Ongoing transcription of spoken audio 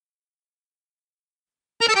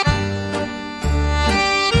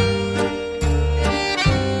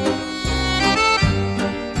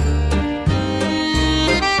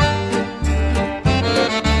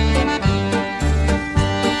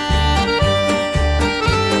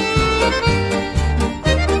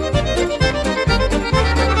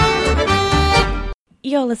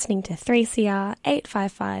listening to 3CR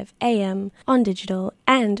 855 AM on digital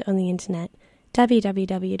and on the internet,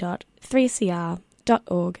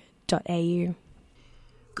 www.3cr.org.au.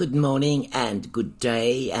 Good morning and good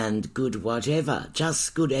day and good whatever,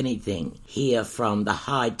 just good anything, here from the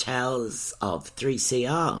high towers of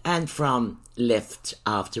 3CR and from Left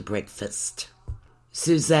After Breakfast.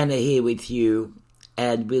 Susanna here with you,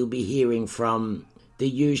 and we'll be hearing from the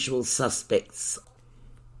usual suspects.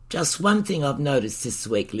 Just one thing I've noticed this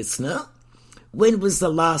week, listener. When was the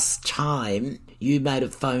last time you made a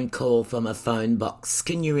phone call from a phone box?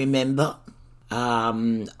 Can you remember?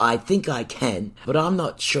 I think I can, but I'm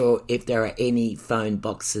not sure if there are any phone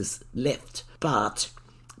boxes left. But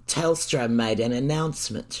Telstra made an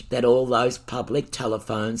announcement that all those public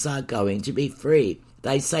telephones are going to be free.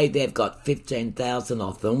 They say they've got 15,000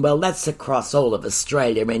 of them. Well, that's across all of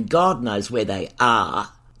Australia, and God knows where they are.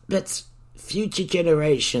 But future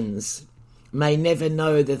generations may never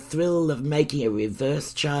know the thrill of making a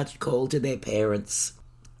reverse charge call to their parents.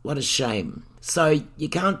 What a shame. So you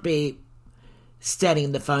can't be standing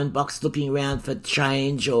in the phone box looking around for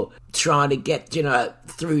change or trying to get,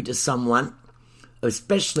 through to someone,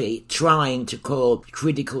 especially trying to call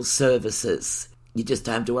critical services. You just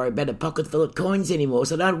don't have to worry about a pocket full of coins anymore,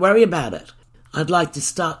 so don't worry about it. I'd like to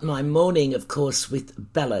start my morning, of course,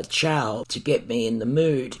 with Bella Ciao to get me in the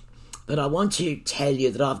mood, but I want to tell you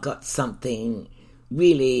that I've got something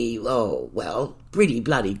really, pretty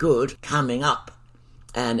bloody good coming up.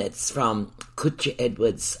 And it's from Kutcha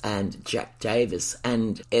Edwards and Jack Davis,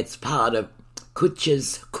 and it's part of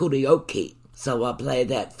Kutcha's Karaoke. So I'll play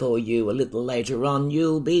that for you a little later on.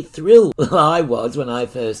 You'll be thrilled. Well, I was when I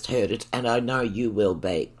first heard it, and I know you will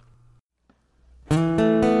be.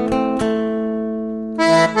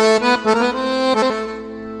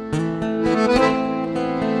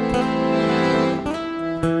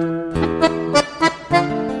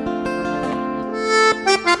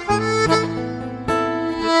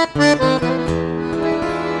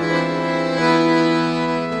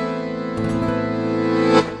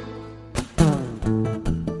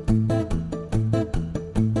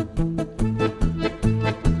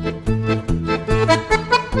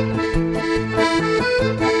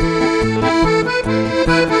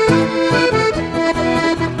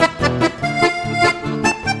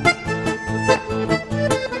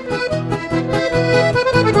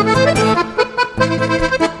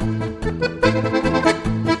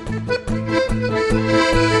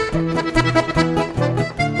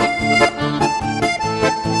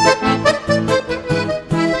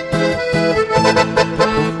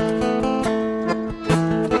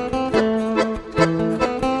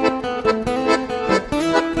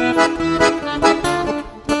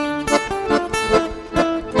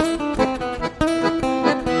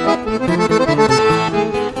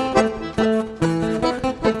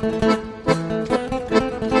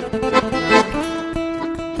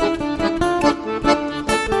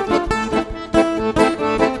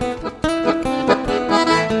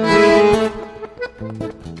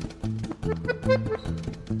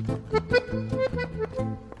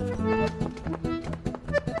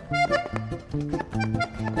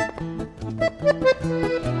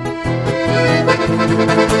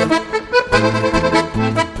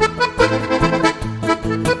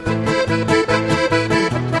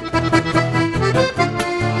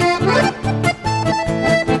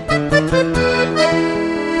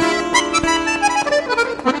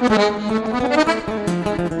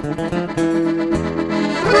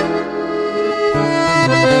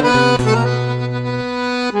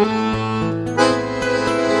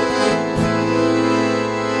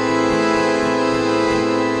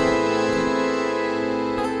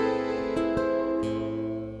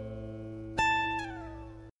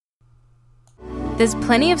 There's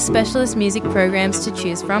plenty of specialist music programs to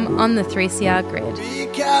choose from on the 3CR grid.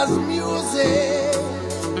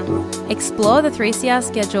 Explore the 3CR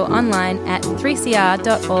schedule online at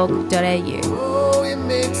 3cr.org.au. Oh, it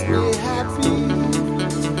makes me happy.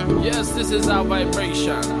 Yes, this is our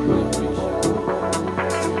vibration.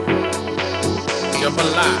 Jump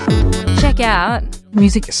alive. Check out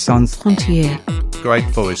Music Sans Frontières. Great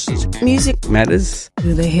voices. Music Matters.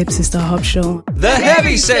 The Hip Sister Hop Show. The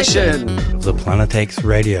Heavy Session. The Planet X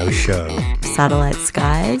Radio Show. Satellite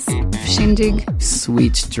Skies. Shindig.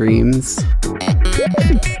 Sweet Dreams.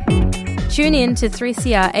 Tune in to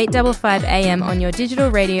 3CR 855 AM on your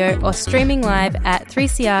digital radio or streaming live at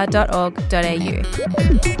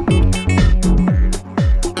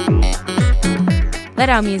 3cr.org.au. Let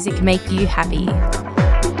our music make you happy.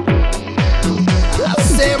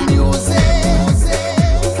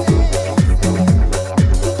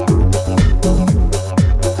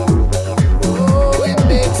 Oh, it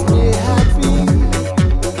makes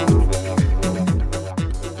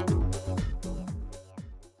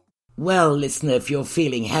listener, if you're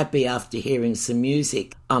feeling happy after hearing some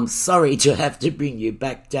music, I'm sorry to have to bring you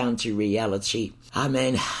back down to reality. I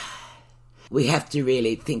mean, we have to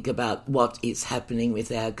really think about what is happening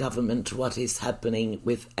with our government, what is happening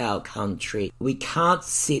with our country. We can't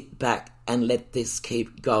sit back and let this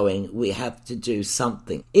keep going. We have to do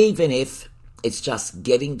something, even if it's just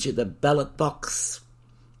getting to the ballot box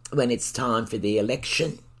when it's time for the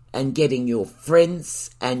election and getting your friends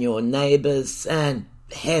and your neighbours and,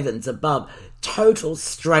 heavens above, total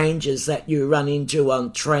strangers that you run into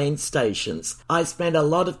on train stations. I spend a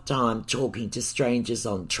lot of time talking to strangers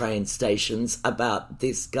on train stations about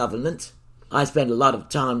this government. I spend a lot of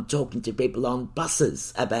time talking to people on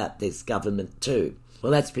buses about this government too.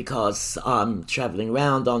 Well, that's because I'm travelling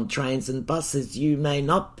around on trains and buses. You may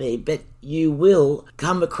not be, but you will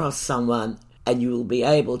come across someone and you will be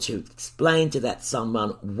able to explain to that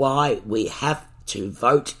someone why we have to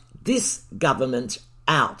vote this government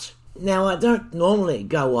out. Now, I don't normally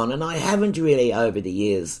go on, and I haven't really over the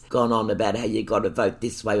years gone on about how you got to vote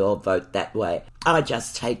this way or vote that way. I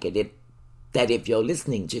just take it that if you're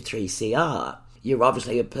listening to 3CR, you're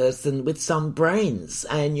obviously a person with some brains,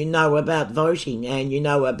 and you know about voting, and you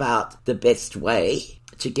know about the best way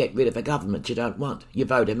to get rid of a government you don't want. You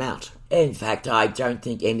vote him out. In fact, I don't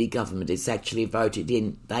think any government is actually voted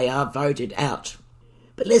in. They are voted out.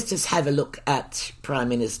 But let's just have a look at Prime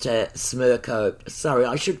Minister Smirko. Sorry,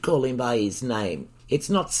 I should call him by his name.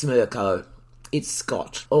 It's not Smirko, it's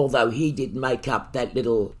Scott. Although he did make up that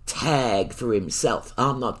little tag for himself.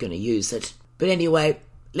 I'm not going to use it. But anyway,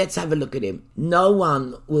 let's have a look at him. No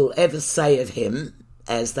one will ever say of him,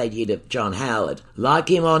 as they did of John Howard, like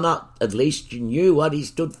him or not, at least you knew what he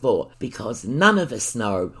stood for, because none of us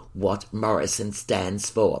know what Morrison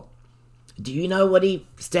stands for. Do you know what he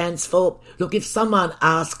stands for? Look, if someone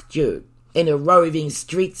asked you in a roving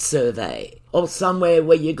street survey or somewhere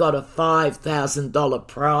where you got a $5,000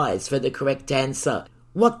 prize for the correct answer,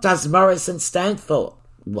 what does Morrison stand for?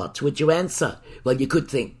 What would you answer? Well, you could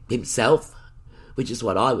think himself, which is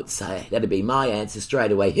what I would say. That'd be my answer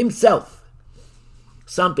straight away. Himself.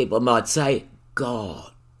 Some people might say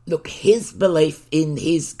God. Look, his belief in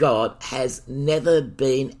his God has never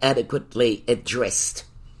been adequately addressed.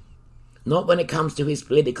 Not when it comes to his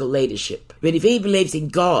political leadership. But if he believes in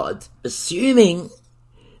God, assuming,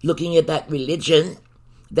 looking at that religion,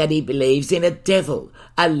 that he believes in a devil,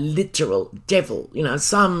 a literal devil,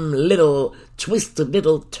 some little twisted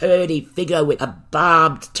little turdy figure with a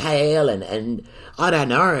barbed tail and I don't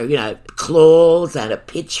know, claws and a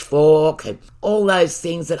pitchfork and all those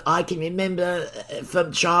things that I can remember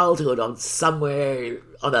from childhood on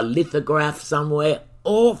a lithograph somewhere.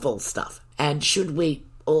 Awful stuff. And should we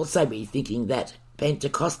also be thinking that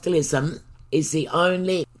Pentecostalism is the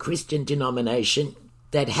only Christian denomination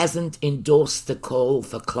that hasn't endorsed the call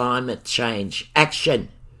for climate change action?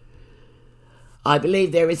 I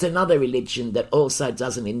believe there is another religion that also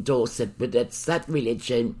doesn't endorse it, but it's that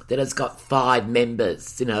religion that has got 5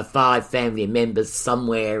 members, 5 family members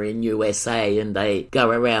somewhere in USA, and they go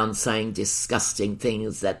around saying disgusting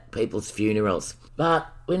things at people's funerals. But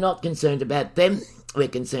we're not concerned about them. We're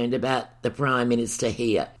concerned about the Prime Minister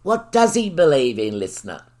here. What does he believe in,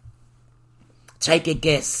 listener? Take a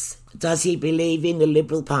guess. Does he believe in the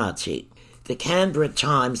Liberal Party? The Canberra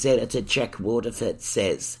Times editor Jack Waterford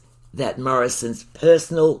says that Morrison's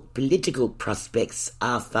personal political prospects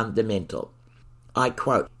are fundamental. I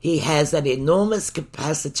quote, "He has an enormous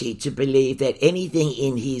capacity to believe that anything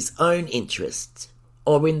in his own interest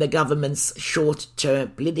or in the government's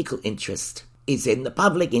short-term political interest is in the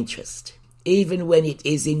public interest, even when it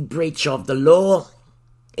is in breach of the law,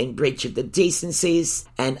 in breach of the decencies,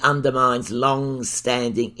 and undermines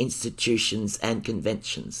long-standing institutions and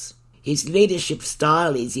conventions. His leadership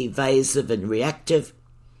style is evasive and reactive,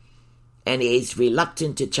 and he is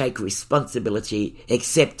reluctant to take responsibility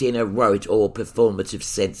except in a rote or performative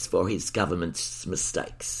sense for his government's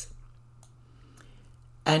mistakes."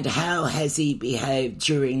 And how has he behaved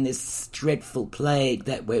during this dreadful plague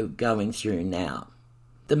that we're going through now?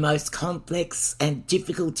 The most complex and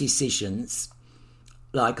difficult decisions,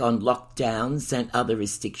 like on lockdowns and other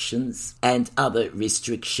restrictions,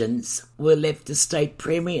 were left to state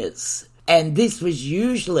premiers. And this was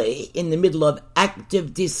usually in the middle of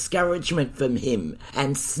active discouragement from him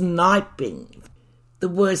and sniping. The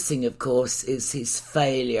worst thing, of course, is his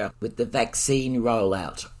failure with the vaccine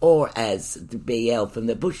rollout, or as the BL from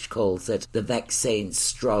the bush calls it, the vaccine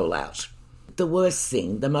strollout. The worst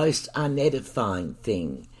thing, the most unedifying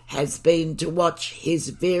thing, has been to watch his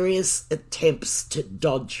various attempts to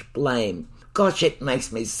dodge blame. Gosh, it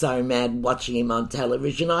makes me so mad watching him on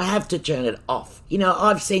television. I have to turn it off.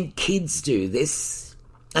 I've seen kids do this.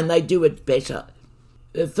 and they do it better.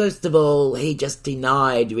 First of all, he just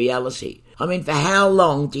denied reality. I mean, for how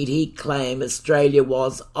long did he claim Australia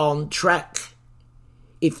was on track,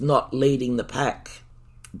 if not leading the pack?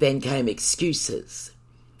 Then came excuses.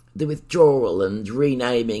 The withdrawal and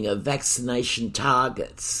renaming of vaccination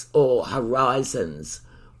targets or horizons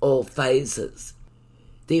or phases.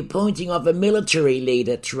 The appointing of a military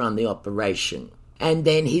leader to run the operation. And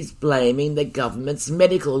then he's blaming the government's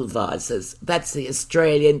medical advisors. That's the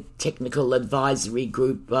Australian Technical Advisory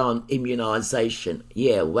Group on Immunisation.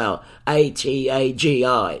 Yeah, well,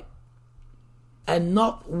 ATAGI. And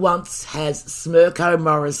not once has Smirko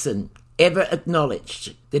Morrison ever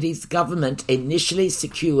acknowledged that his government initially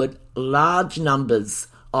secured large numbers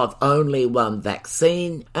of only one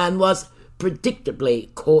vaccine and was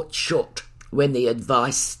predictably caught short when the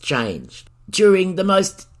advice changed. During the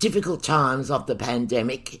most difficult times of the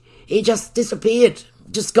pandemic, he just disappeared,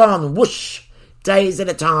 just gone whoosh, days at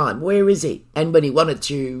a time. Where is he? And when he wanted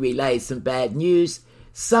to relay some bad news,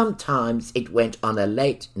 sometimes it went on a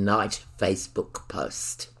late-night Facebook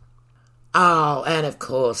post. Oh, and of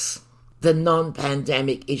course, the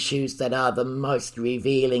non-pandemic issues that are the most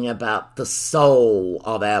revealing about the soul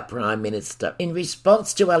of our Prime Minister. In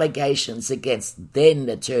response to allegations against then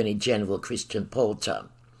Attorney General Christian Porter,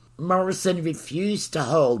 Morrison refused to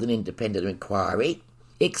hold an independent inquiry,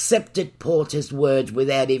 accepted Porter's word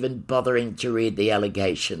without even bothering to read the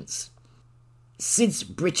allegations. Since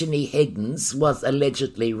Brittany Higgins was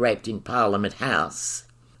allegedly raped in Parliament House,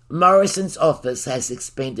 Morrison's office has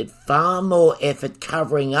expended far more effort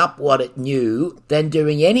covering up what it knew than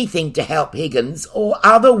doing anything to help Higgins or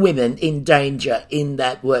other women in danger in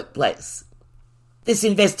that workplace. This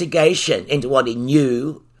investigation into what he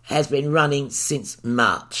knew has been running since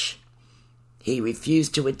March. He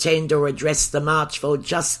refused to attend or address the March for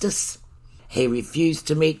Justice. He refused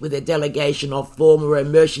to meet with a delegation of former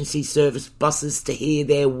emergency service bosses to hear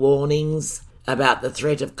their warnings about the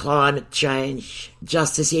threat of climate change,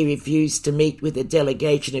 just as he refused to meet with a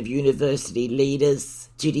delegation of university leaders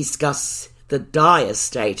to discuss the dire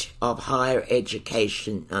state of higher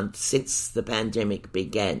education since the pandemic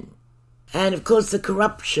began. And of course the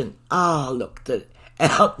corruption. Oh, look, the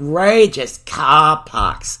outrageous car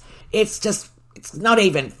parks. It's not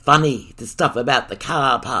even funny, the stuff about the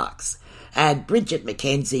car parks. And Bridget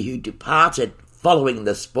McKenzie, who departed following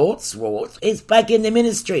the sports wars, is back in the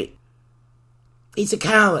ministry. He's a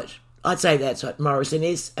coward. I'd say that's what Morrison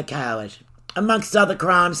is, a coward. Amongst other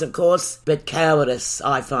crimes, of course, but cowardice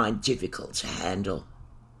I find difficult to handle.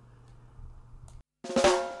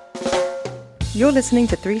 You're listening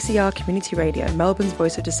to 3CR Community Radio, Melbourne's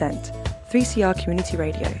voice of dissent. 3CR Community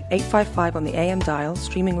Radio, 855 on the AM dial,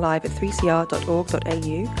 streaming live at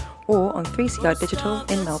 3cr.org.au or on 3CR Digital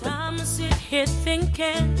in Melbourne.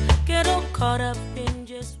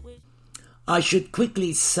 I should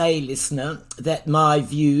quickly say, listener, that my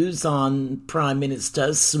views on Prime Minister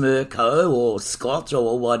Smirko or Scott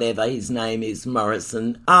or whatever his name is,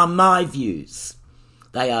 Morrison, are my views.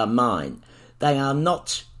 They are mine. They are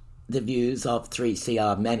not the views of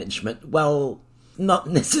 3CR management. Well, not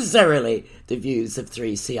necessarily the views of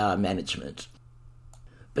 3CR management.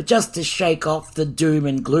 But just to shake off the doom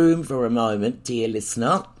and gloom for a moment, dear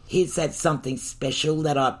listener, here's that something special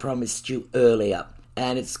that I promised you earlier,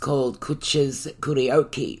 and it's called Kutch's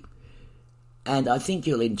Karaoke, and I think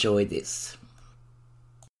you'll enjoy this.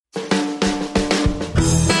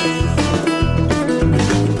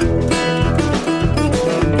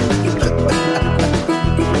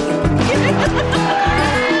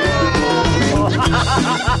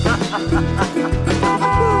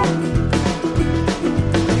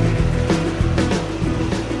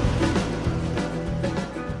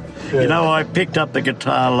 You know, I picked up the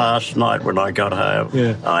guitar last night when I got home.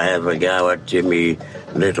 Yeah. I have a go at Jimmy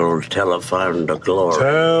Little's Telephone to Glory.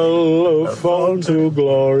 Telephone to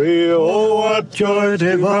glory, oh, what joy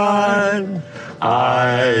divine.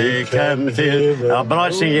 I can hear the But I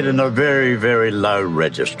sing it in a very, very low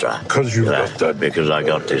register. Because you've got that. Because I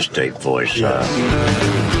got this deep voice. Yeah.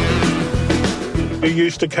 You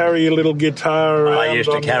used to carry a little guitar around? I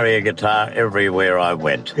used to carry a guitar everywhere I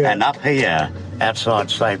went. Yeah. And up here, outside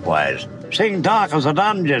Safeways, sing Dark as a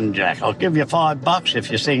Dungeon, Jack. I'll give you $5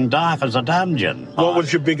 if you sing Dark as a Dungeon. What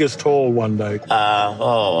was your biggest haul one day? I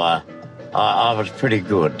was pretty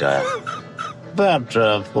good. About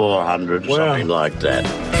 400, wow. Something like that.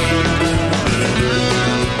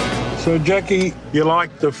 So, Jackie, you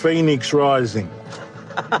like the Phoenix Rising.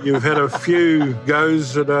 You've had a few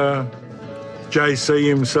goes at JC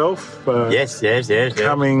himself. Yes.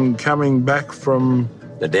 Coming back from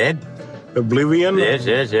the dead. Oblivion. Yes.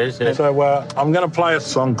 So I'm going to play a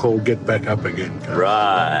song called Get Back Up Again.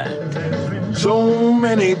 Right. So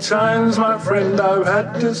many times, my friend, I've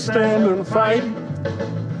had to stand and fight.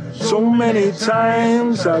 So many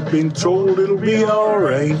times I've been told it'll be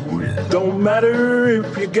alright. Don't matter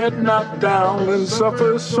if you get knocked down and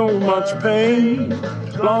suffer so much pain.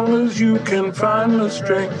 As long as you can find the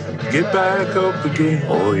strength, get back up again.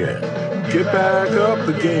 Oh, yeah. Get back up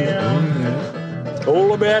again.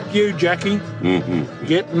 All about you, Jackie. Mm-hmm.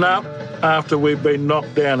 Getting up after we've been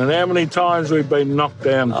knocked down. And how many times we've been knocked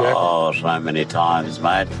down, Jack? Oh, so many times,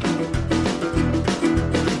 mate.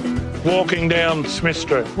 Walking down Smith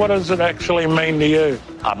Street, what does it actually mean to you?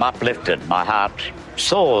 I'm uplifted. My heart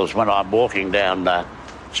soars when I'm walking down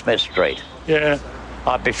Smith Street. Yeah.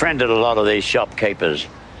 I've befriended a lot of these shopkeepers.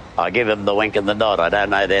 I give them the wink and the nod. I don't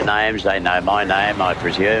know their names. They know my name, I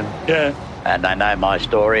presume. Yeah. And they know my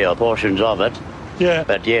story or portions of it. Yeah.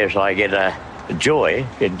 But yes, I get a joy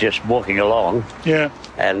in just walking along. Yeah.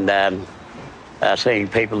 And seeing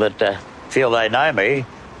people that feel they know me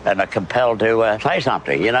and are compelled to say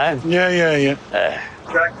something, you know? Yeah.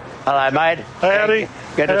 Hello, mate. Howdy.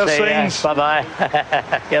 Good to How's see things? you.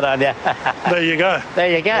 Bye-bye. Good on you. There you go.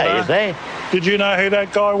 There you go, you see. Did you know who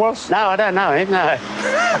that guy was? No, I don't know him, no.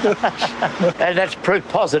 And that's proof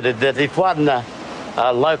positive that if one a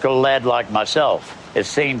local lad like myself is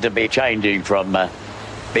seen to be changing from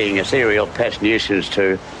being a serial pest nuisance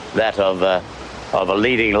to that of a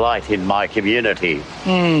leading light in my community.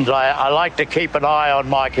 So I like to keep an eye on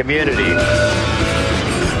my community.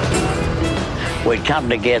 We come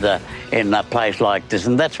together in a place like this,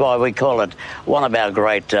 and that's why we call it one of our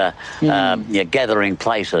great gathering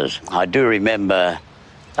places. I do remember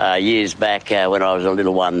years back when I was a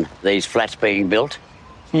little one, these flats being built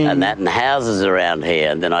and houses around here,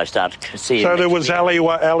 and then I started to see... So there was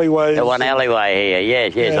alleyways? There was one alleyway here,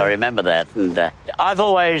 yes, I remember that. And I've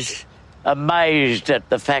always amazed at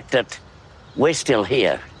the fact that we're still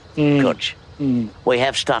here, Kutch. We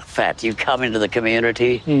have stuck fat. You come into the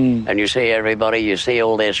community and you see everybody, you see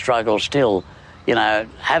all their struggles still, you know,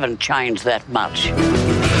 haven't changed that much.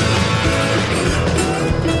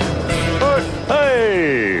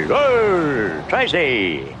 Hey,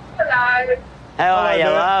 Tracy. Hello. How are you,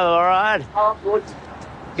 love? All right? Oh, good.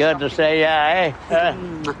 Good to see you, eh?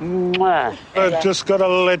 I've just got to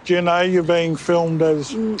let you know you're being filmed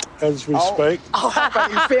as we speak. Oh, I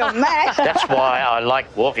thought you filmed that. That's why I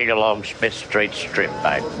like walking along Smith Street Strip,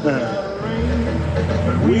 mate.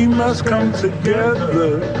 We must come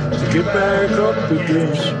together to get back up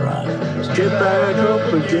again. To get back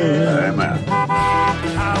up again. Amen.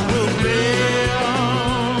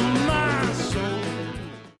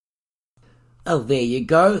 Oh, there you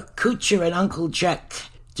go. Kutcher and Uncle Jack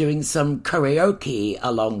doing some karaoke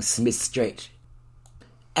along Smith Street.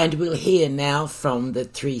 And we'll hear now from the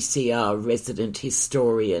 3CR resident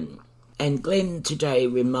historian. And Glenn today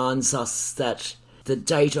reminds us that the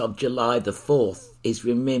date of July the 4th is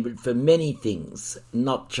remembered for many things,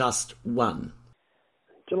 not just one.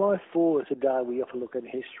 July 4th is a day we often look at in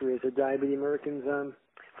history as a day where the Americans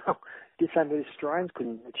did something the Australians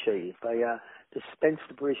couldn't achieve. They dispensed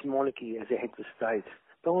the British monarchy as their head of state.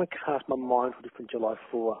 But I want to cast my mind for different July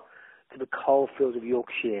 4 to the coalfields of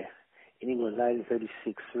Yorkshire in England in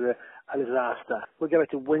 1836 through a disaster. We'll go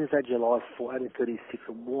back to Wednesday, July 4, 1836,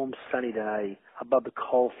 a warm sunny day above the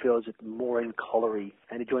coalfields at Maureen Colliery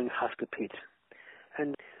and adjoining Husker Pit.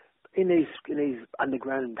 And in these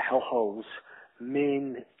underground hellholes,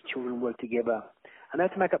 men, children work together. And they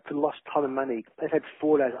had to make up for lost time and money. They've had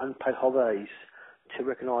 4 days unpaid holidays to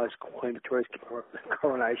recognise Queen Victoria's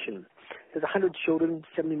coronation. There's 100 children,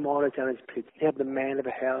 70 miners down his pit. He'd have the man of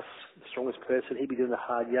a house, the strongest person. He'd be doing the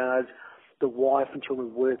hard yards. The wife and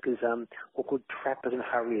children work as what called trappers and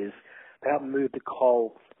harriers. They help move the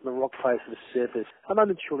coal from the rock face to the surface. Among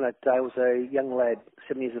the children that day was a young lad,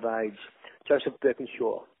 7 years of age, Joseph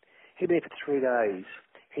Birkinshaw. He'd been there for 3 days.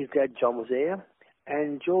 His dad, John, was there.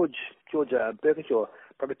 And George Birkinshaw,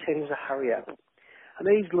 brother Ted, was a harrier. And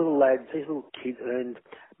these little lads, these little kids earned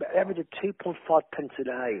an average of 2.5 pence a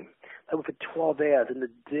day. They worked for 12 hours in the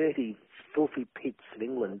dirty, filthy pits of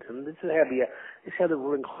England. And this is how the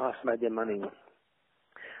ruling class made their money.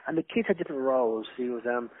 And the kids had different roles. There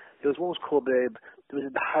was what was called the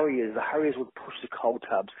harriers. The harriers would push the coal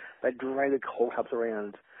tubs. They'd drag the coal tubs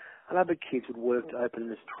around. And other kids would work to open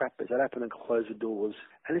as trappers. They'd open and close the doors.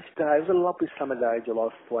 And this day, it was a lovely summer day, July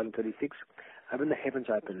 4, 1936. And then the heavens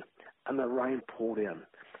opened. And the rain poured down.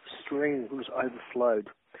 Streams just overflowed.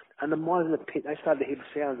 And the miners in the pit, they started to hear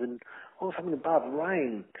sounds and all of a sudden above,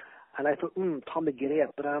 rain. And they thought, time to get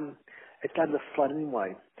out. But it started to flood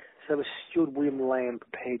anyway. So so Steward William Lamb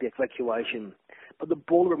prepared the evacuation. But the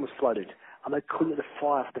boiler room was flooded, and they couldn't get the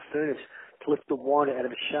fire for the furnace to lift the wine out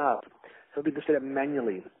of a shaft, so they just did it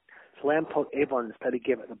manually. So Lamb told everyone to stay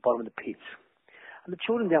together at the bottom of the pits. And the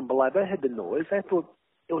children down below, they heard the noise. They thought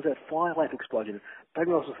it was a fire lamp explosion. They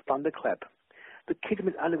realised it was a thunderclap. The kids had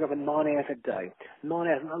been underground for 9 hours a day. 9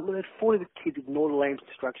 hours. And 40 of the kids ignored the Lamb's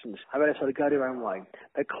instructions. They decided to go their own way.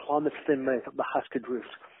 They climbed the thin meadows up the Husker Drift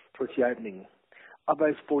towards the opening. Of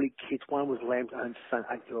those 40 kids, one was Lamb's own son,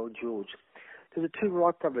 8-year-old George. There were two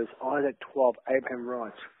Wright brothers, Isaac 12, Abraham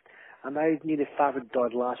Wright. And they knew their father had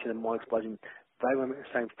died last year in a mine explosion. They were in the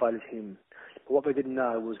same fate as him. But what they didn't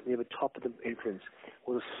know was near the top of the entrance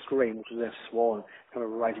was a stream, which was their swan, kind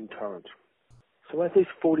of a raging torrent. So as these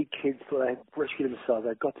 40 kids thought they had rescued themselves,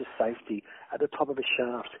 they got to safety at the top of a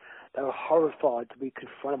shaft. They were horrified to be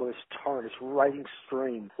confronted by this torrent, this raging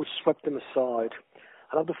stream, which swept them aside.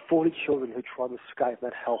 And of the 40 children who tried to escape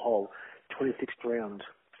that hellhole, 26 drowned.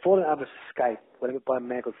 14 others escaped, led by a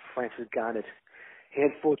man called Francis Garnett. He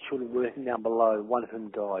had 4 children working down below, one of whom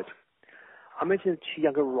died. I mentioned the 2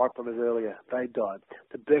 younger Wright brothers earlier. They died.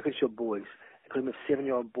 The Birkinshaw boys, including a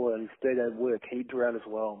 7-year-old boy on his third day of work, he drowned as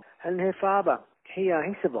well. And their father, he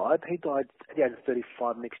survived. He died at the age of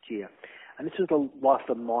 35 next year. And this was the life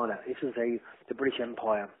of a miner. This was the British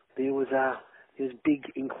Empire. There was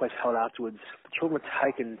big inquest held afterwards. The children were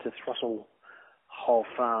taken to Throstle Hole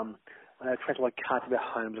Farm. They were transported by car to their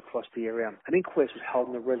homes across the area. An inquest was held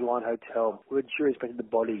in the Red Lion Hotel, where a jury inspected the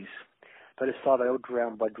bodies. They decided they all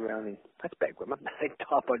drowned by drowning. That's backward. They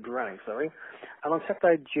died by drowning, sorry. And on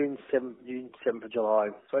Saturday, June 7th of July,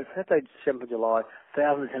 Saturday, 7th of July,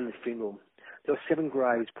 thousands attended the funeral. There were 7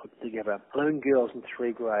 graves put together, 11 girls and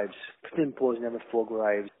 3 graves, 15 boys and over 4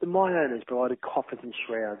 graves. The mine owners provided coffins and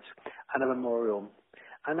shrouds and a memorial.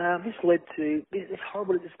 And this led to this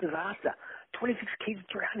horrible disaster. 26 kids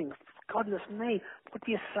drowning. Goodness me, what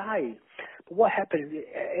do you say? But what happened,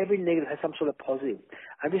 every negative has some sort of positive.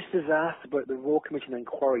 And this disaster brought the Royal Commission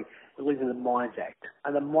inquiry leading to the Mines Act.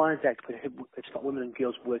 And the Mines Act would stop women and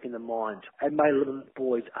girls working in the mines. It made 11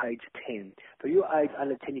 boys aged 10. But if you were aged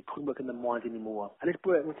under 10, you couldn't work in the mines anymore. And this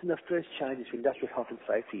brought within the first changes to industrial health and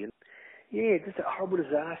safety. And yeah, just a horrible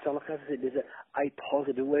disaster. Like I said, there's a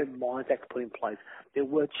positive. There were Mines Act put in place. There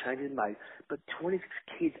were changes made. But 26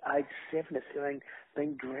 kids aged 7 to 17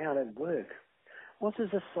 being drowned at work. What's the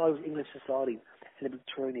size of English society in the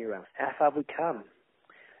Victorian era? How far have we come?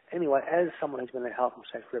 Anyway, as someone who's been in a health and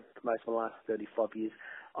safety rep for most of the last 35 years,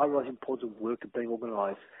 I realise the importance of work and being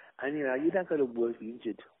organised. And, you don't go to work to be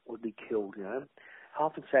injured or to be killed,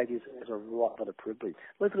 Health and safety is a right, not a privilege.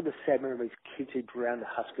 Let's look at the sad memory of these kids who drowned the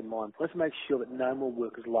Husker mine. Let's make sure that no more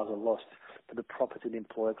workers' lives are lost for the profits of the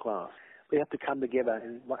employer class. We have to come together,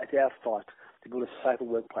 and it's our fight to build a safer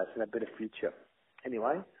workplace and a better future.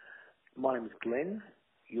 Anyway, my name is Glenn.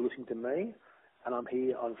 You're listening to me, and I'm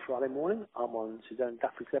here on Friday morning. I'm on Suzanne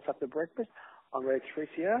Duffy's Left After Breakfast on Radio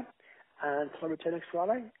 3CR. And until I return next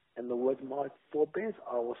Friday, in the words of my forebears,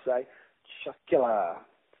 I will say, Chocula.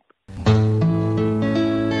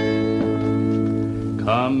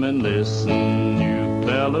 Come and listen, you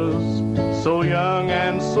fellas, so young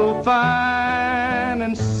and so fine,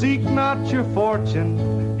 and seek not your fortune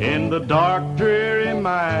in the dark, dreary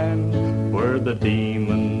mine, where the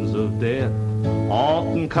demons of death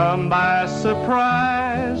often come by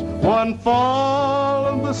surprise. One fall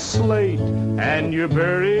of the slate and you're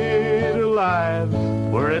buried alive,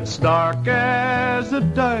 where it's dark as a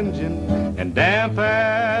dungeon and damp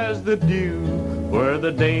as the dew, where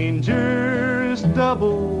the danger is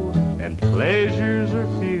double and pleasures are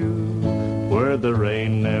few, where the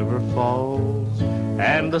rain never falls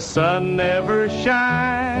and the sun never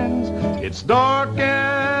shines. It's dark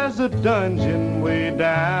as a dungeon way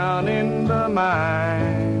down in the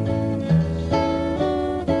mines.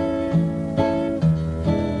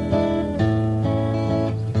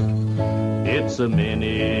 It's a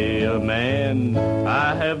many a man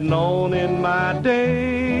I have known in my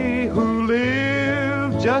day who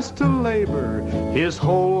lived just to labor his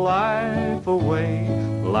whole life away,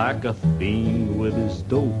 like a fiend with his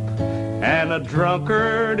dope and a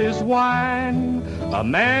drunkard his wine. A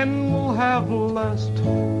man will have lust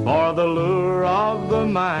for the lure of the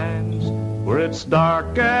mines, where it's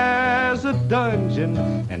dark as a dungeon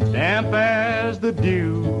and damp as the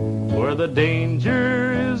dew, where the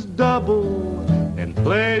danger is double and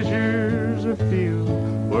pleasures are few,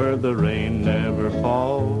 where the rain never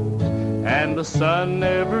falls and the sun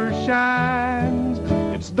never shines.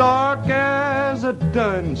 It's dark as a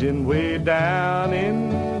dungeon way down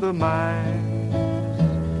in the mines.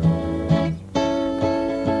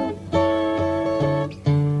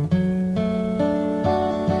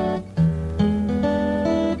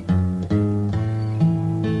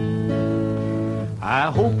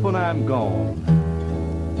 I'm gone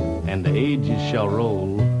and the ages shall roll,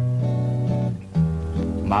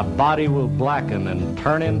 my body will blacken and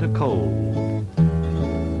turn into coal.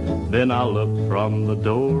 Then I'll look from the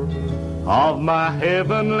door of my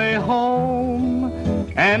heavenly home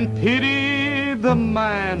and pity the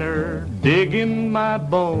miner digging my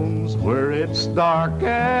bones, where it's dark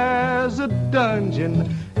as a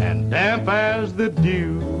dungeon and damp as the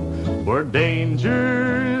dew, where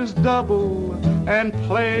danger is double and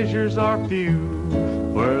pleasures are few,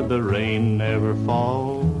 where the rain never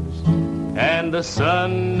falls and the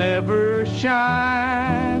sun never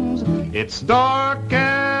shines. It's dark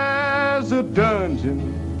as a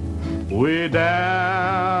dungeon way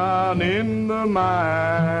down in the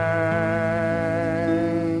mine.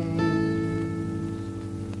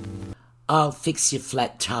 I'll fix your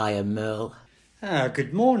flat tire, Merle.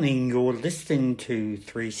 Good morning. You're listening to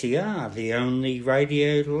 3CR, the only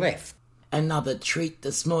radio left. Another treat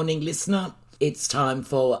this morning, listener. It's time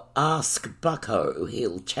for Ask Bucko.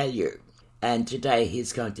 He'll tell you. And today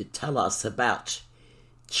he's going to tell us about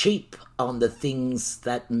cheap on the things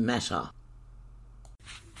that matter.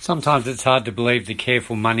 Sometimes it's hard to believe the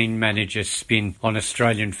careful money managers spin on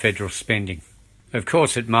Australian federal spending. Of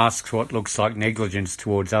course, it masks what looks like negligence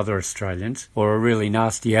towards other Australians, or a really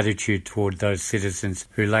nasty attitude toward those citizens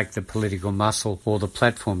who lack the political muscle or the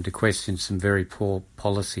platform to question some very poor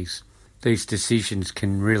policies. These decisions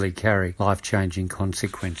can really carry life-changing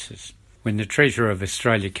consequences. When the Treasurer of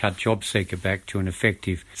Australia cut JobSeeker back to an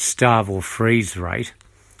effective starve or freeze rate,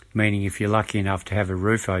 meaning if you're lucky enough to have a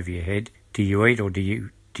roof over your head, do you eat or do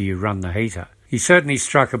you run the heater? He certainly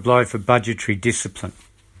struck a blow for budgetary discipline.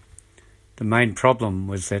 The main problem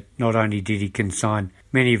was that not only did he consign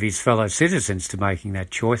many of his fellow citizens to making that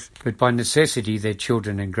choice, but by necessity their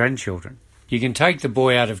children and grandchildren. You can take the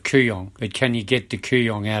boy out of Kooyong, but can you get the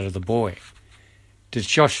Kooyong out of the boy? Does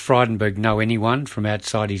Josh Frydenberg know anyone from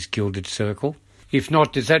outside his gilded circle? If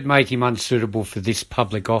not, does that make him unsuitable for this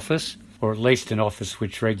public office, or at least an office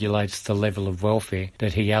which regulates the level of welfare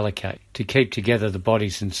that he allocates to keep together the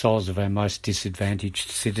bodies and souls of our most disadvantaged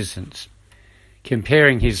citizens?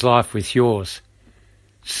 Comparing his life with yours,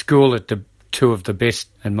 school at the two of the best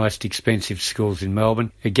and most expensive schools in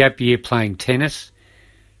Melbourne, a gap year playing tennis,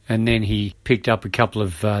 and then he picked up a couple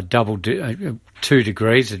of 2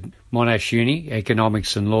 degrees at Monash Uni,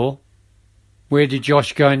 economics and law. Where did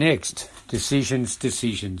Josh go next?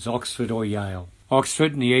 Decisions, Oxford or Yale.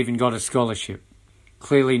 Oxford, and he even got a scholarship.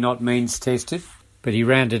 Clearly not means tested, but he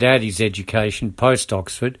rounded out his education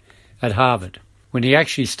post-Oxford at Harvard. When he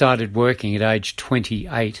actually started working at age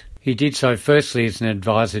 28, he did so firstly as an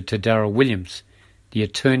advisor to Darryl Williams, the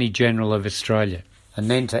Attorney General of Australia,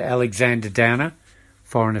 and then to Alexander Downer,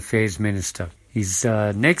 Foreign Affairs Minister. His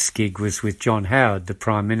next gig was with John Howard, the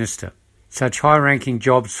Prime Minister. Such high-ranking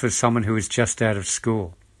jobs for someone who was just out of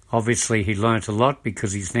school. Obviously he learnt a lot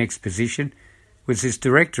because his next position was as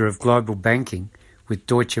Director of Global Banking with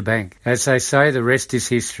Deutsche Bank. As they say, the rest is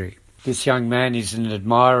history. This young man is an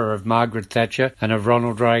admirer of Margaret Thatcher and of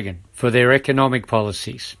Ronald Reagan for their economic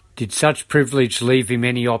policies. Did such privilege leave him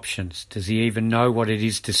any options? Does he even know what it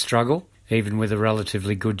is to struggle, even with a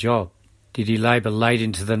relatively good job? Did he labour late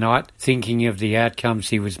into the night, thinking of the outcomes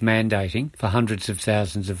he was mandating for hundreds of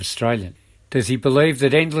thousands of Australians? Does he believe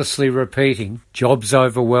that endlessly repeating jobs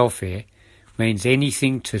over welfare means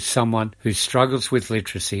anything to someone who struggles with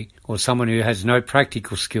literacy, or someone who has no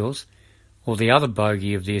practical skills, or the other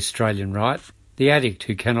bogey of the Australian right, the addict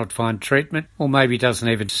who cannot find treatment, or maybe doesn't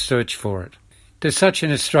even search for it? Does such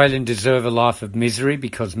an Australian deserve a life of misery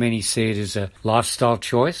because many see it as a lifestyle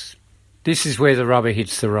choice? This is where the rubber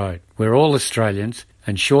hits the road. We're all Australians,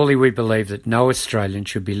 and surely we believe that no Australian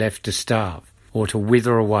should be left to starve or to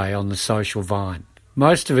wither away on the social vine.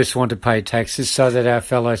 Most of us want to pay taxes so that our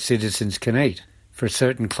fellow citizens can eat. For a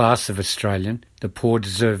certain class of Australian, the poor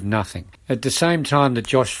deserve nothing. At the same time that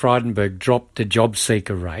Josh Frydenberg dropped the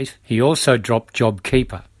JobSeeker rate, he also dropped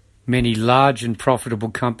JobKeeper. Many large and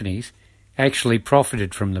profitable companies actually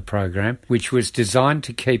profited from the program, which was designed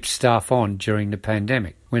to keep staff on during the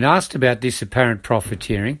pandemic. When asked about this apparent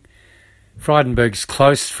profiteering, Frydenberg's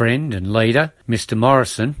close friend and leader, Mr.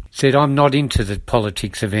 Morrison, said, "I'm not into the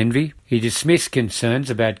politics of envy." He dismissed concerns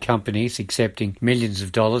about companies accepting millions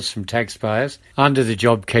of dollars from taxpayers under the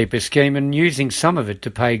JobKeeper scheme and using some of it to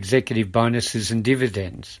pay executive bonuses and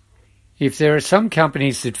dividends. If there are some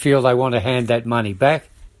companies that feel they want to hand that money back,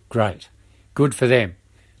 great. Good for them.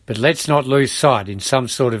 But let's not lose sight in some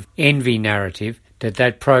sort of envy narrative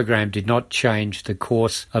that program did not change the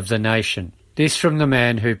course of the nation. This from the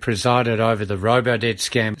man who presided over the Robodebt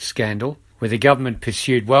scandal, where the government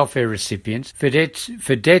pursued welfare recipients for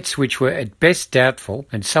debts which were at best doubtful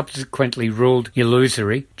and subsequently ruled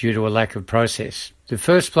illusory due to a lack of process. The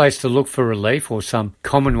first place to look for relief, or some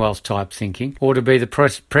Commonwealth-type thinking, ought to be the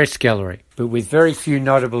press gallery. But with very few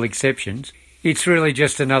notable exceptions, it's really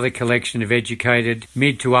just another collection of educated,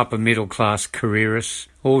 mid to upper middle class careerists,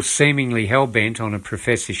 all seemingly hell-bent on a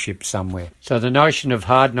professorship somewhere. So the notion of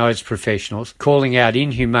hard-nosed professionals calling out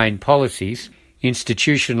inhumane policies,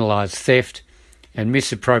 institutionalised theft and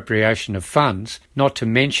misappropriation of funds, not to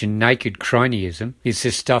mention naked cronyism, is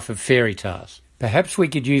the stuff of fairy tales. Perhaps we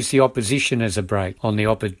could use the opposition as a brake on the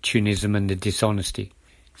opportunism and the dishonesty.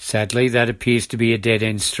 Sadly, that appears to be a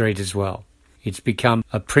dead-end street as well. It's become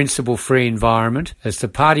a principle-free environment as the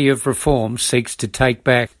Party of Reform seeks to take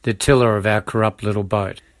back the tiller of our corrupt little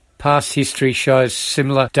boat. Past history shows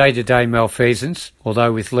similar day-to-day malfeasance,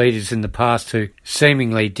 although with leaders in the past who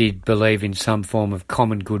seemingly did believe in some form of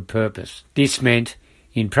common good purpose. This meant,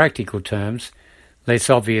 in practical terms,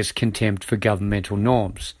 less obvious contempt for governmental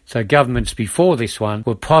norms. So governments before this one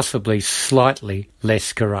were possibly slightly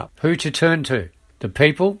less corrupt. Who to turn to? The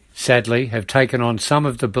people, sadly, have taken on some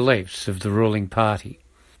of the beliefs of the ruling party.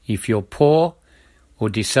 If you're poor or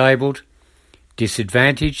disabled,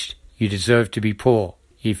 disadvantaged, you deserve to be poor.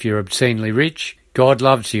 If you're obscenely rich, God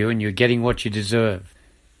loves you and you're getting what you deserve.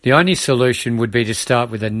 The only solution would be to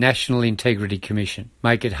start with a National Integrity Commission.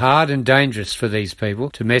 Make it hard and dangerous for these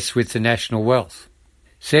people to mess with the national wealth.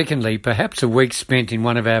 Secondly, perhaps a week spent in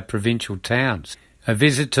one of our provincial towns. A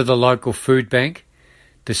visit to the local food bank,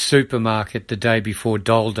 the supermarket the day before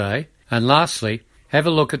Dole Day, and lastly, have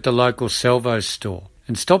a look at the local Salvos store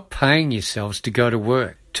and stop paying yourselves to go to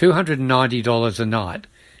work. $290 a night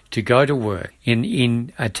to go to work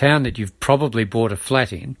in a town that you've probably bought a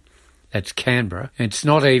flat in, that's Canberra, and it's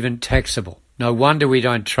not even taxable. No wonder we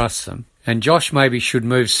don't trust them. And Josh maybe should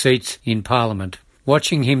move seats in Parliament.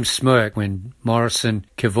 Watching him smirk when Morrison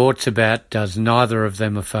cavorts about does neither of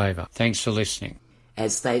them a favour. Thanks for listening.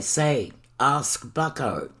 As they say, ask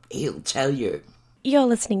Bucko, he'll tell you. You're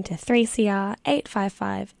listening to 3CR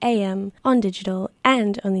 855 AM on digital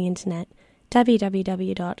and on the internet,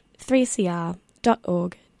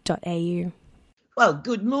 www.3cr.org.au. Well,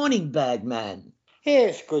 good morning, Bagman.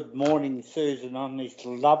 Yes, good morning, Susan, on this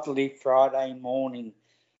lovely Friday morning.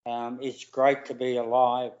 It's great to be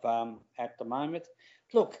alive at the moment.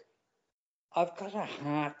 Look, I've got a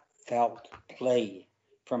heartfelt plea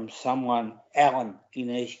from someone, Alan in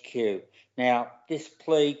East Kew. Now, this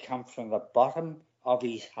plea comes from the bottom of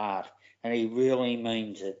his heart, and he really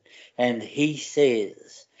means it. And he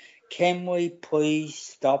says, can we please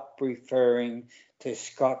stop referring to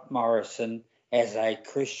Scott Morrison as a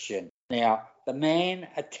Christian? Now, the man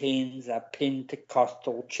attends a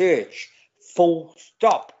Pentecostal church. Full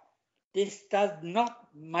stop. This does not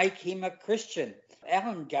make him a Christian.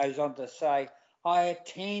 Alan goes on to say, I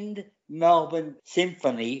attend Melbourne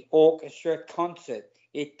Symphony Orchestra concert.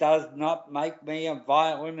 It does not make me a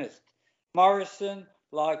violinist. Morrison,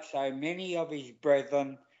 like so many of his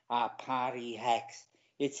brethren, are party hacks.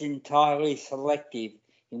 It's entirely selective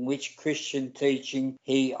in which Christian teaching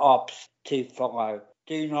he opts to follow.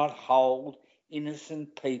 Do not hold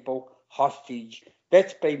innocent people hostage.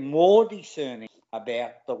 Let's be more discerning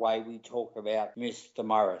about the way we talk about Mr.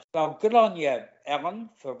 Morris. Well, good on you, Alan,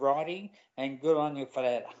 for writing, and good on you for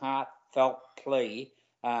that heartfelt plea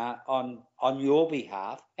on your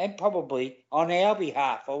behalf, and probably on our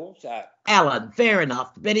behalf also. Alan, fair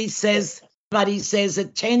enough, but he says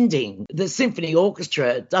attending the symphony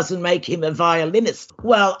orchestra doesn't make him a violinist.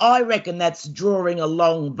 Well, I reckon that's drawing a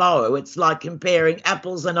long bow. It's like comparing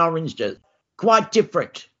apples and oranges. Quite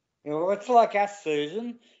different. Well, it's like us,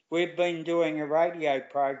 Susan. We've been doing a radio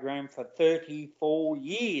program for 34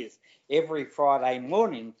 years every Friday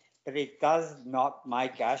morning, but it does not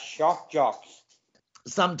make us shock jocks.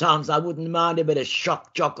 Sometimes I wouldn't mind a bit of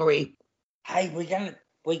shock jockery. Hey, we're going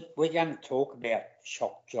to talk about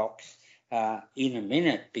shock jocks in a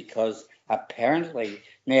minute, because apparently,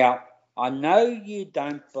 now I know you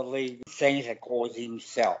don't believe Santa Claus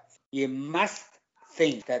himself. You must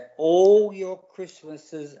think that all your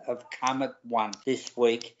Christmases have come at once this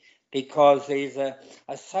week, because there's a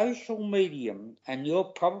social medium, and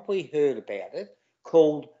you've probably heard about it,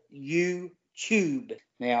 called YouTube.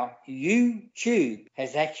 Now, YouTube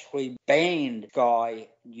has actually banned Sky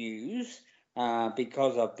News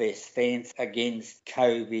because of their stance against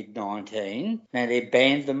COVID-19. Now, they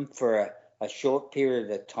banned them for a short period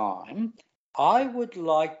of time. I would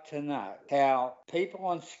like to know how people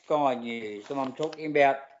on Sky News, and I'm talking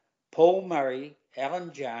about Paul Murray,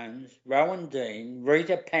 Alan Jones, Rowan Dean,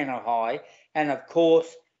 Rita Panahi, and of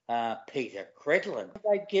course Peter Credlin.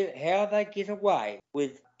 How they get away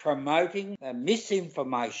with promoting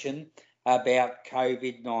misinformation about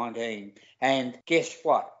COVID-19. And guess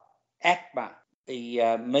what? ACMA,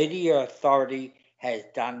 the media authority, has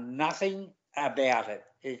done nothing about it.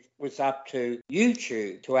 It was up to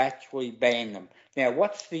YouTube to actually ban them. Now,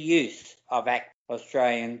 what's the use of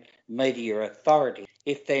Australian Media Authority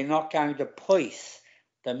if they're not going to police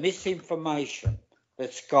the misinformation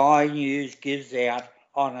that Sky News gives out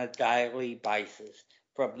on a daily basis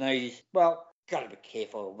from these, well, got to be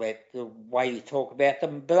careful about the way you talk about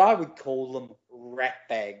them, but I would call them rat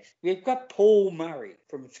bags. We've got Paul Murray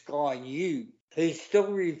from Sky News, who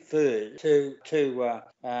still refers to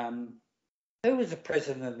who was the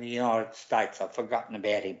President of the United States? I've forgotten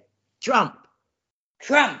about him. Trump,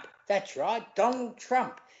 that's right, Donald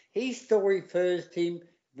Trump. He still refers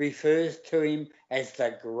to him as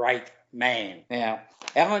the great man. Now,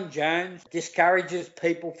 Alan Jones discourages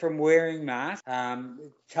people from wearing masks,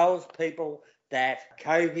 tells people that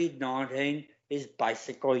COVID-19 is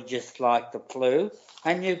basically just like the flu.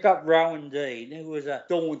 And you've got Rowan Dean, who was a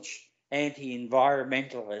staunch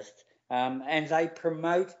anti-environmentalist, and they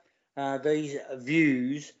promote these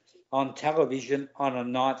views on television on a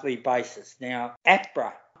nightly basis. Now,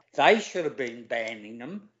 APRA, they should have been banning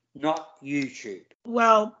them, not YouTube.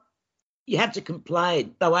 well, you have to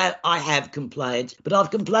complain. Though I have complained, but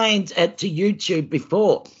I've complained to YouTube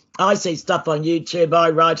before. I see stuff on YouTube,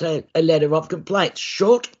 I write a letter of complaint,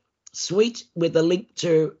 short, sweet, with a link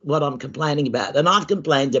to what I'm complaining about. And I've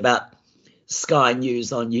complained about Sky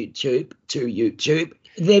News on YouTube, to YouTube.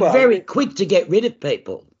 They're very quick to get rid of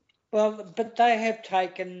people. Well, but they have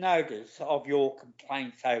taken notice of your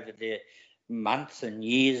complaints over the months and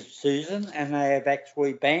years, Susan, and they have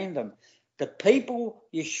actually banned them. The people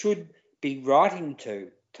you should be writing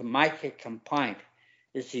to make a complaint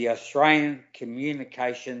is the Australian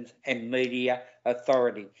Communications and Media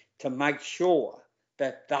Authority, to make sure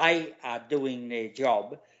that they are doing their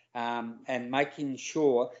job and making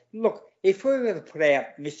sure, look, if we were to put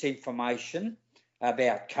out misinformation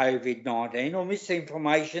about COVID-19 or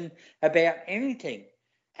misinformation about anything,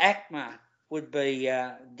 ACMA would be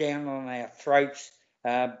down on our throats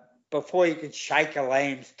before you could shake a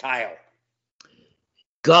lamb's tail.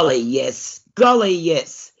 Golly, yes. Golly,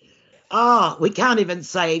 yes. We can't even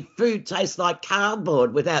say food tastes like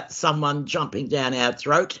cardboard without someone jumping down our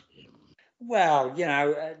throat. Well, you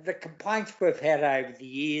know, the complaints we've had over the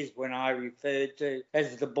years when I referred to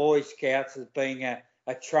as the Boy Scouts as being a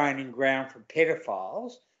training ground for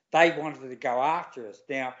pedophiles, they wanted to go after us.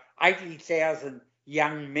 Now, 80,000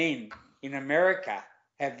 young men in America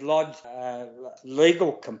have lodged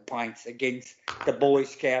legal complaints against the Boy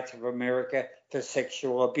Scouts of America for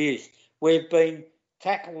sexual abuse. We've been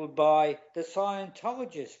tackled by the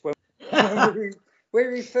Scientologists. We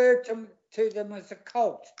refer to them as a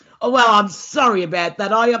cult. Oh, well, I'm sorry about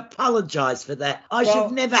that. I apologise for that. I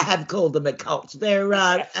should never have called them a cult. They're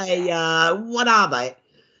what are they?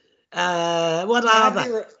 What are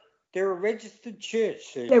they? They're a registered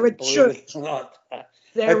church. Susan, they're a church.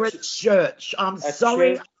 They're a church. I'm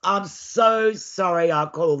sorry. Church. I'm so sorry I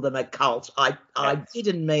called them a cult. I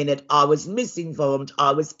didn't mean it. I was misinformed.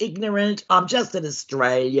 I was ignorant. I'm just an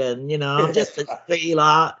Australian, you know. I'm just a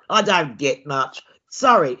feeler. I don't get much.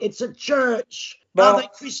 Sorry, it's a church. Well, are they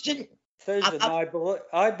Christian? Susan,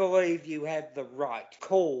 I believe you have the right to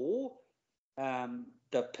call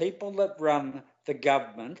the people that run the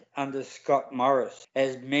government under Scott Morris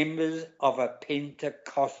as members of a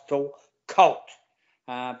Pentecostal cult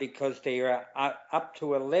because there are up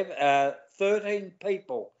to 13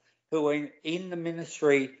 people who are in the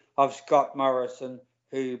ministry of Scott Morrison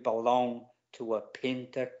who belong to a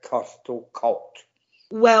Pentecostal cult.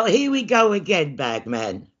 Well, here we go again,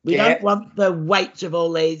 Bagman. We don't want the weight of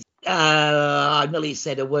all these... I nearly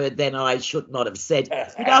said a word then I should not have said.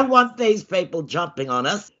 We don't want these people jumping on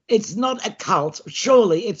us. It's not a cult.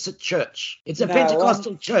 Surely it's a church. It's a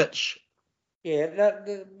Pentecostal church. Yeah,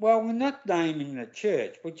 well, we're not naming the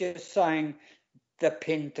church. We're just saying the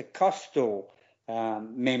Pentecostal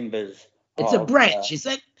members. It's a branch, is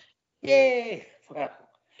it? Yeah. Well,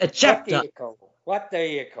 a chapter. What do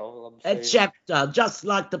you call them? A chapter, just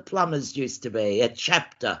like the plumbers used to be. A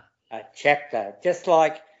chapter. A chapter, just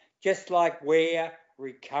like we're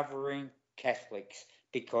recovering Catholics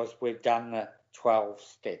because we've done the 12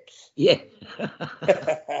 steps. Yeah.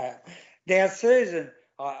 Now, Susan,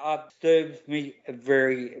 it disturbs me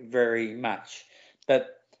very, very much.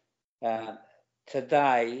 But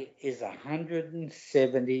today is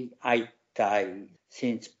 178 days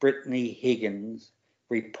since Brittany Higgins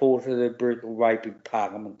reported a brutal rape in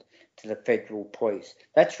Parliament to the federal police.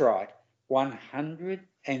 That's right, 178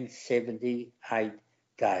 178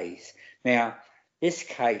 days. Now, this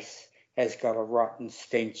case has got a rotten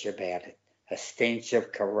stench about it, a stench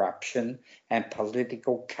of corruption and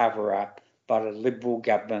political cover-up by the Liberal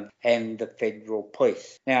government and the federal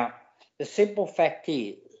police. Now, the simple fact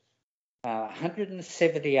is,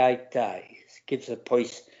 178 days gives the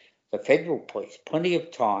police, the federal police, plenty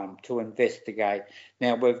of time to investigate.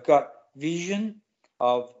 Now, we've got vision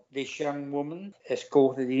of this young woman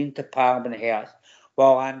escorted into Parliament House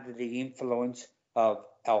while under the influence of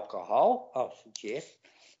alcohol, I'll suggest.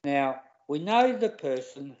 Now, we know the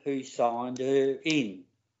person who signed her in.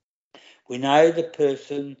 We know the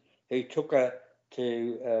person who took her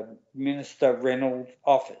to Minister Reynolds'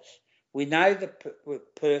 office. We know the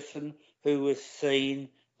person who was seen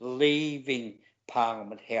leaving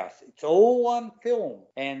Parliament House. It's all on film.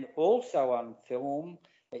 And also on film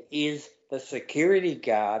is the security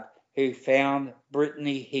guard who found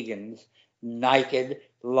Brittany Higgins naked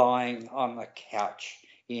lying on the couch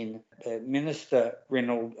in Minister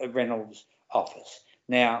Reynolds' office.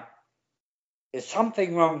 Now, there's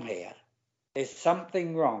something wrong here. There's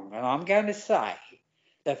something wrong. And I'm going to say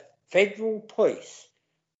the federal police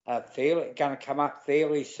are going to come up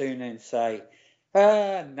fairly soon and say,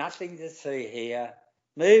 nothing to see here.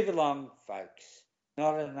 Move along, folks.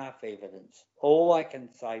 Not enough evidence. All I can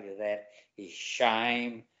say to that is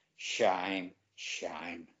shame, shame,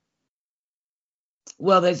 shame.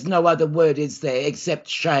 Well, there's no other word, is there, except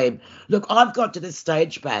shame. Look, I've got to the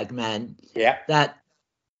stage bag, man. Yeah. That,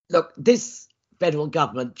 look, this federal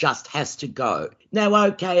government just has to go. Now,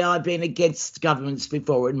 okay, I've been against governments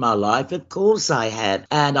before in my life. Of course I have.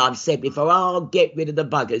 And I've said before, I'll get rid of the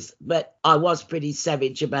buggers. But I was pretty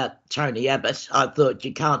savage about Tony Abbott. I thought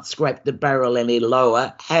you can't scrape the barrel any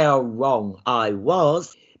lower. How wrong I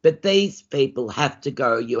was. But these people have to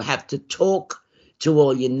go. You have to talk to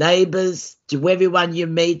all your neighbours, to everyone you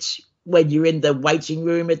meet when you're in the waiting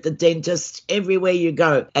room at the dentist, everywhere you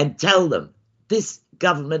go, and tell them this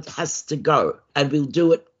government has to go, and we'll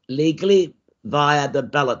do it legally via the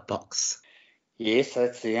ballot box. Yes,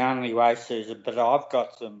 that's the only way, Susan. But I've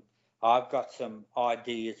got some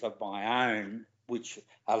ideas of my own, which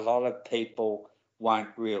a lot of people won't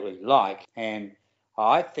really like. And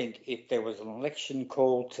I think if there was an election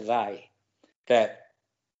call today, that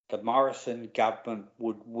the Morrison government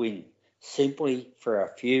would win, simply for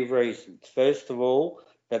a few reasons. First of all,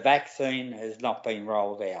 the vaccine has not been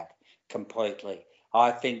rolled out completely.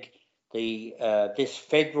 I think this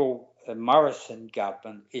federal Morrison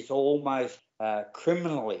government is almost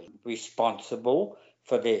criminally responsible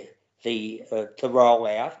for the roll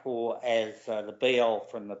out, or as the BL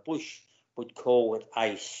from the bush would call it,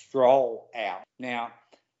 a stroll out. Now,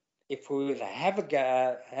 if we were to have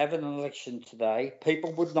an election today,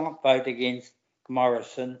 people would not vote against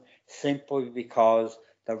Morrison simply because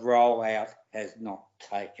the rollout has not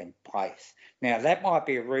taken place. Now, that might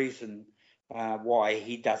be a reason why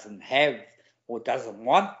he doesn't have or doesn't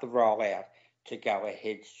want the rollout to go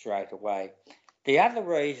ahead straight away. The other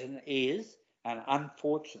reason is, and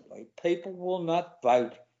unfortunately, people will not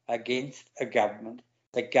vote against a government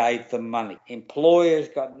that gave them money. Employers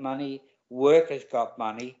got money, workers got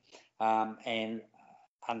money, and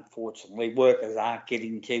unfortunately, workers aren't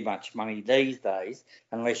getting too much money these days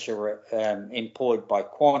unless you're employed by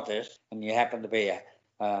Qantas and you happen to be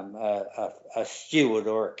a steward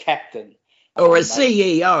or a captain. Or a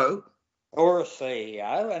CEO. Or a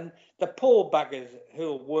CEO. And the poor buggers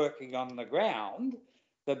who are working on the ground,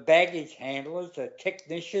 the baggage handlers, the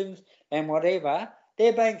technicians and whatever,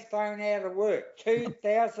 they're being thrown out of work.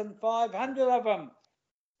 2,500 of them.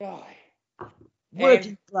 God.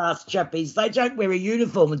 Working class chappies, they don't wear a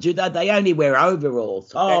uniform, do they? They only wear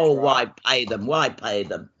overalls. Oh, right. Why pay them? Why pay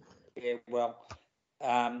them? Yeah, well,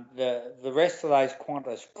 the rest of those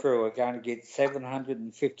Qantas crew are going to get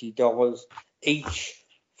 $750 each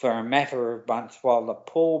for a matter of months, while the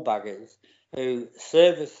poor buggers who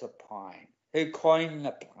service the plane, who clean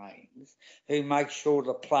the planes, who make sure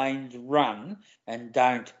the planes run and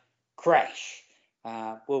don't crash,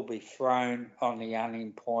 will be thrown on the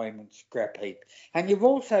unemployment scrap heap. And you've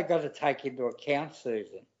also got to take into account,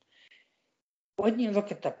 Susan, when you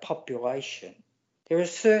look at the population, there are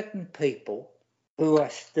certain people who are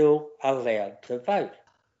still allowed to vote.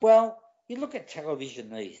 Well, you look at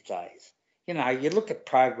television these days. You know, you look at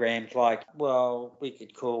programs like, well, we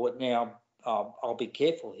could call it now, I'll be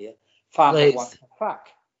careful here, Farmer Wants to Fuck.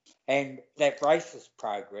 And that racist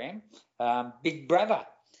program, Big Brother,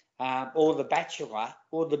 or The Bachelor,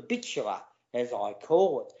 or The Bitchular, as I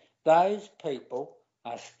call it, those people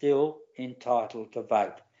are still entitled to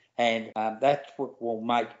vote. And that's what will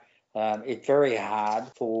make it's very hard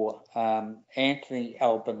for Anthony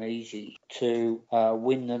Albanese to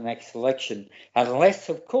win the next election, unless,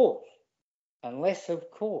 of course,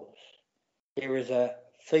 there is a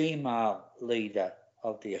female leader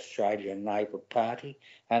of the Australian Labor Party,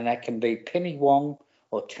 and that can be Penny Wong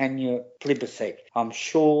or Tanya Plibersek. I'm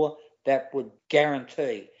sure that would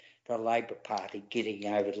guarantee the Labor Party getting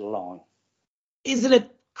over the line. Isn't it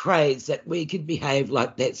crazy that we could behave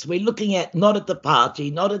like this? We're looking at not at the party,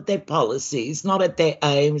 not at their policies, not at their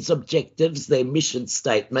aims, objectives, their mission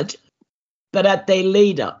statement, but at their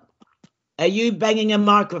leader. Are you banging a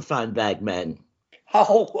microphone, Bagman?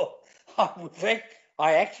 Oh,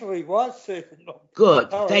 I actually was, Susan. Good,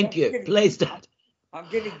 thank you. Please don't. I'm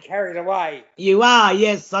getting carried away. You are,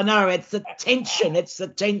 yes, I know. It's the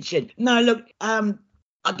tension. No, look,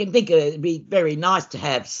 I can think it'd be very nice to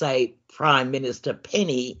have, say, Prime Minister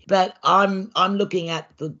Penny, but I'm looking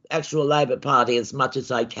at the actual Labor Party as much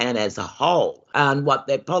as I can as a whole and what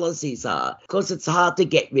their policies are. Of course, it's hard to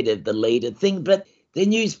get rid of the leader thing, but the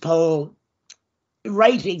news poll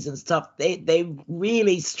ratings and stuff, they're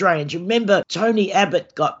really strange. Remember, Tony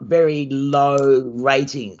Abbott got very low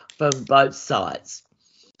rating from both sides,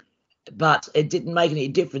 but it didn't make any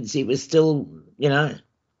difference. He was still,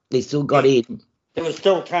 he still got in. It was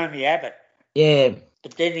still Tony Abbott. Yeah.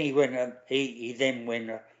 But then he then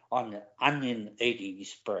went on an onion eating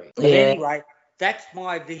spree. But Yeah. Anyway, that's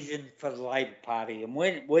my vision for the Labor Party, and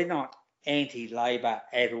we're not anti-Labor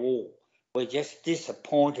at all. We're just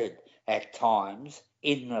disappointed at times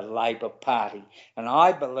in the Labor Party, and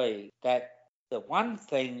I believe that the one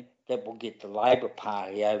thing that will get the Labor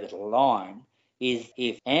Party over the line is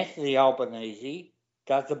if Anthony Albanese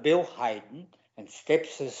does a Bill Hayden and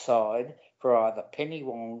steps aside for either Penny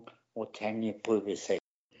Wong or Tanya Plibersek.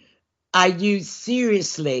 Are you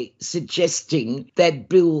seriously suggesting that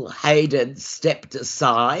Bill Hayden stepped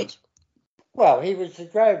aside? Well, he was the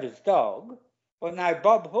drover's dog. Well, no,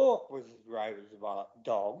 Bob Hawke was the drover's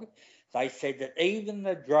dog. They said that even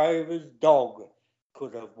the drover's dog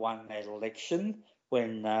could have won that election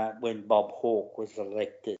when Bob Hawke was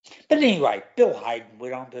elected. But anyway, Bill Hayden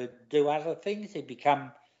went on to do other things. He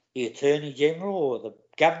became the Attorney General or the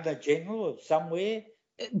Governor General of somewhere.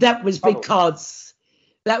 That was because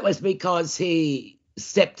he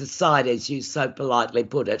stepped aside, as you so politely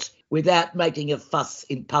put it, without making a fuss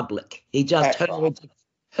in public. He just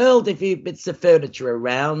hurled a few bits of furniture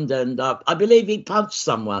around, and I believe he punched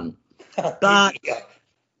someone. But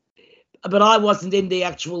I wasn't in the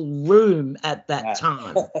actual room at that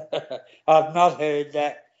time. I've not heard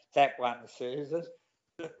that one, Susan.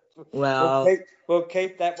 Well, we'll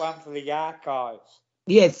keep that one for the archives.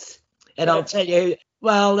 Yes, and I'll tell you,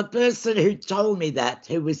 well, the person who told me that,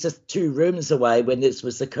 who was just 2 rooms away when this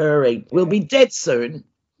was occurring, will be dead soon.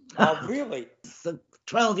 Oh, really?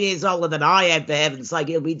 12 years older than I am, for heaven's sake.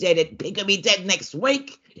 He could be dead next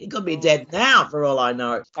week. He could be dead now, for all I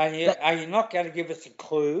know. Are you not going to give us a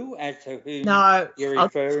clue as to who you're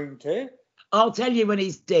referring to? I'll tell you when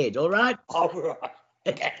he's dead, all right? All right.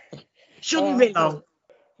 Okay. Shouldn't be long.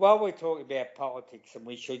 While we're talking about politics, and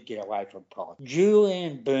we should get away from politics,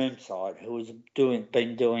 Julian Burnside, who has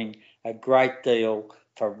been doing a great deal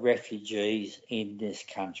for refugees in this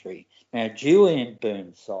country. Now, Julian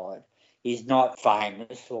Burnside is not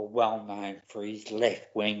famous or well known for his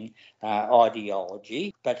left-wing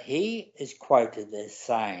ideology, but he is quoted as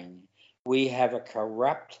saying, "We have a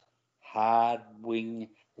corrupt, hard-wing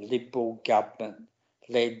Liberal government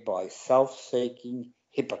led by self-seeking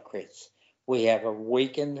hypocrites. We have a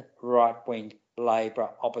weakened right-wing Labor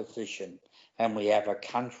opposition, and we have a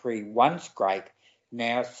country once great,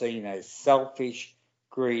 now seen as selfish,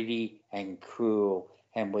 greedy and cruel,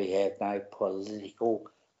 and we have no political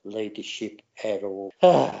leadership at all."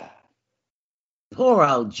 Poor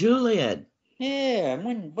old Julian. Yeah,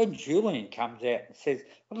 and when Julian comes out and says,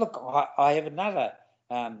 well, look, I have another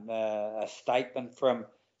a statement from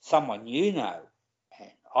someone you know,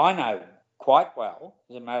 and I know quite well.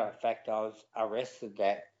 As a matter of fact, I was arrested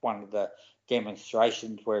at one of the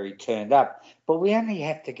demonstrations where he turned up. But we only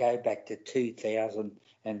have to go back to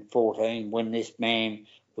 2014 when this man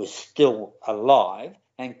was still alive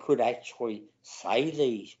and could actually say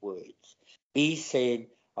these words. He said,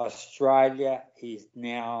 "Australia is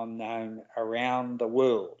now known around the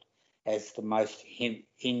world as the most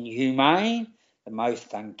inhumane, the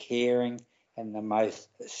most uncaring and the most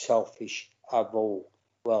selfish of all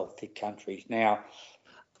wealthy countries." Now,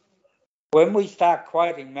 when we start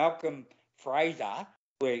quoting Malcolm Fraser,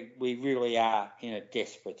 we really are in a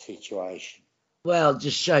desperate situation. Well, it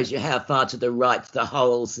just shows you how far to the right the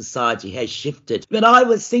whole society has shifted. But I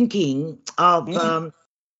was thinking of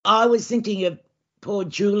poor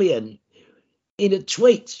Julian in a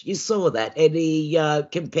tweet. You saw that, and he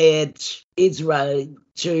compared Israel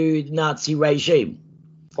to the Nazi regime.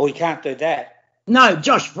 Oh, you can't do that. No,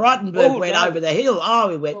 Josh Frydenberg went over the hill.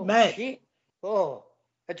 Oh, he went mad. Shit. Oh,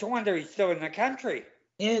 it's a wonder he's still in the country.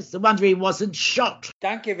 Yes, the wonder he wasn't shot.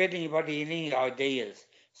 Don't give anybody any ideas,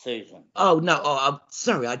 Susan. Oh, no, I'm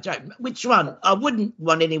sorry, I don't. Which one? I wouldn't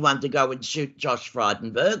want anyone to go and shoot Josh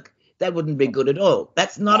Frydenberg. That wouldn't be good at all.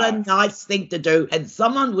 That's not a nice thing to do, and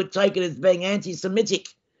someone would take it as being anti-Semitic.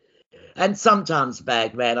 And sometimes,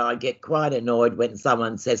 Bagman, I get quite annoyed when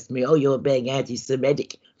someone says to me, oh, you're being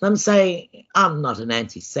anti-Semitic. I'm saying I'm not an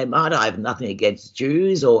anti-Semite. I have nothing against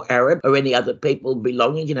Jews or Arab or any other people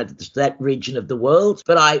belonging, to that region of the world,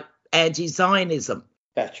 but I'm anti-Zionism.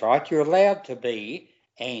 That's right. You're allowed to be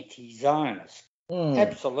anti-Zionist.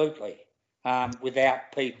 Absolutely.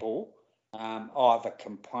 Without people either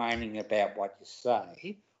complaining about what you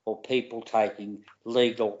say or people taking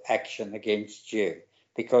legal action against you.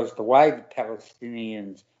 Because the way the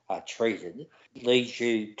Palestinians are treated leads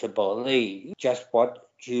you to believe just what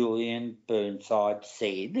Julian Burnside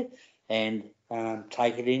said and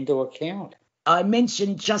take it into account. I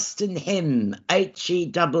mentioned Justin Hemm,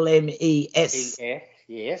 H-E-M-M-E-S.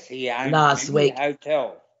 Yes, he owns last week.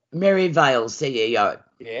 Hotel. Maryvale CEO.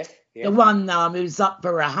 Yes. The one who's up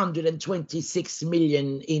for $126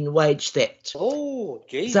 million in wage theft. Oh,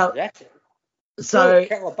 geez, that's it. So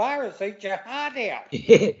Calabaras eat your heart out.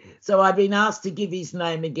 So I've been asked to give his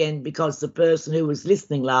name again because the person who was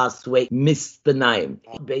listening last week missed the name.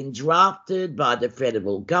 He'd been drafted by the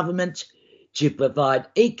federal government to provide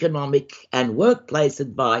economic and workplace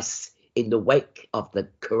advice in the wake of the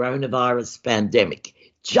coronavirus pandemic.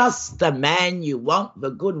 Just the man you want for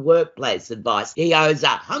good workplace advice. He owes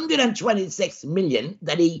 $126 million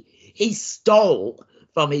that he stole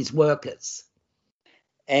from his workers.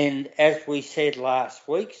 And as we said last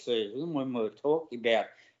week, Susan, when we were talking about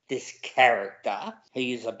this character,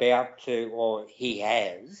 he is about to, or he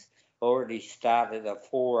has already started a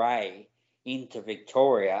foray into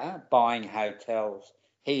Victoria, buying hotels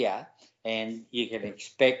here, and you can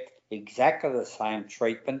expect exactly the same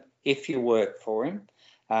treatment if you work for him.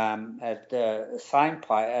 At the same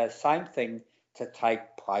thing to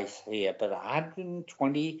take place here, but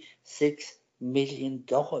 $126 million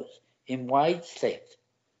in wage theft.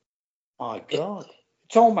 My God,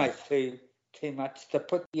 it's almost too much to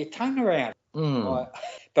put your tongue around.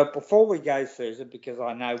 But before we go, Susan, because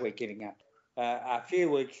I know we're getting up, a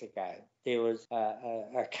few weeks ago there was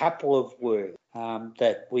a couple of words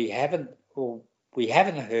that we haven't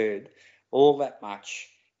heard all that much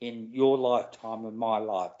in your lifetime and my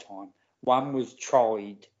lifetime. One was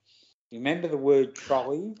trolleyed. You remember the word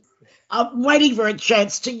trolleyed? I'm waiting for a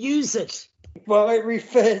chance to use it. Well, it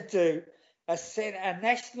referred to a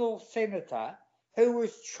national senator who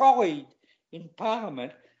was trolleyed in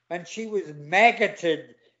Parliament, and she was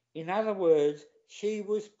maggoted. In other words, she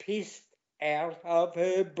was pissed out of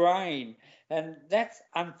her brain. And that's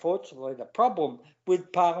unfortunately the problem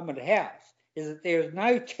with Parliament House, is that there is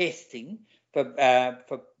no testing for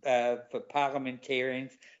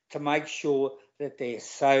parliamentarians to make sure that they're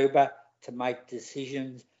sober to make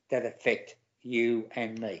decisions that affect you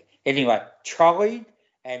and me. Anyway, trolleyed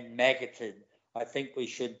and maggoted. I think we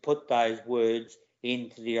should put those words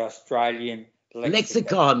into the Australian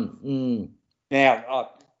lexicon. Now,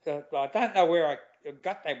 I don't know where I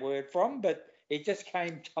got that word from, but it just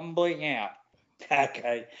came tumbling out.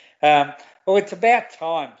 Okay. Well, it's about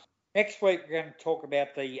time. Next week we're going to talk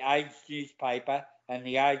about the Age newspaper, and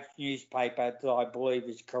the Age newspaper that I believe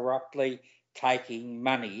is corruptly taking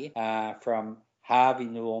money from Harvey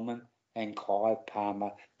Norman and Clive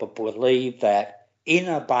Palmer, but believe that in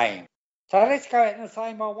abeyance. So let's go out in the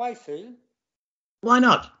same old way, Susan. Why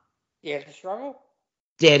not? Dare to struggle.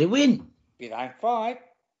 Dare to win. You don't fight.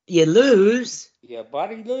 You lose. You're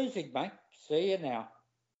bloody losing, mate. See you now.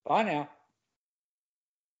 Bye now.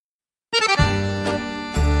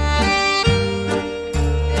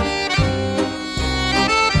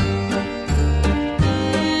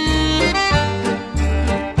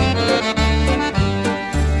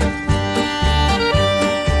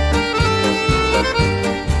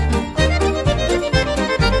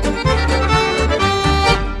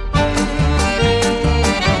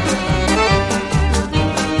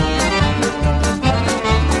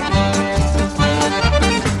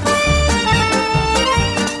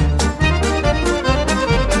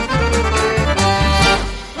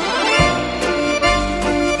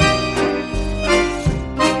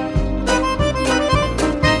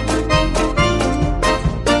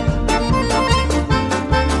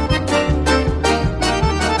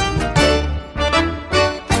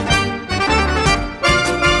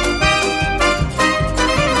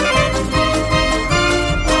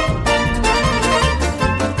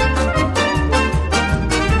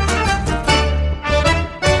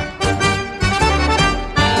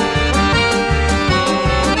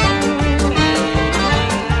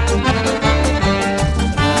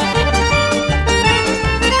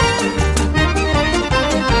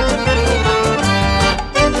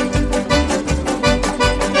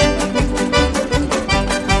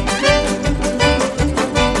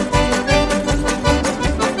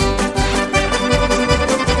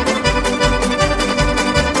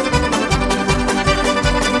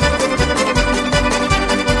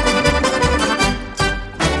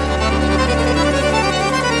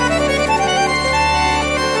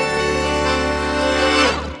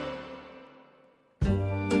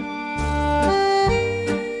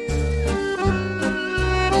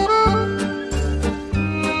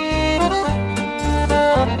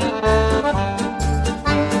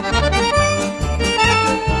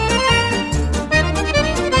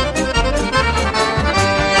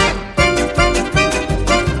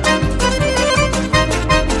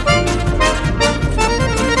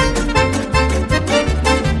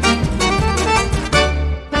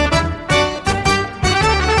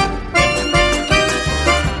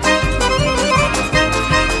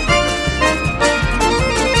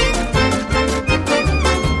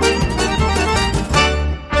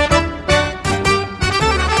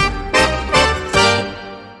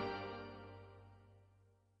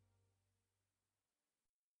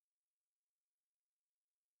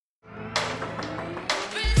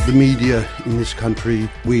 The media in this country,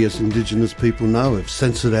 we as Indigenous people know, have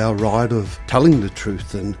censored our right of telling the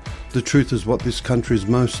truth, and the truth is what this country is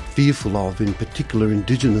most fearful of, in particular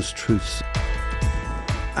Indigenous truths.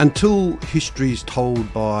 Until history is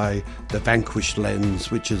told by the vanquished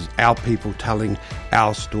lens, which is our people telling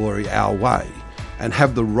our story our way, and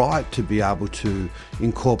have the right to be able to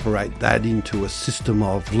incorporate that into a system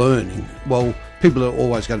of learning, well, people are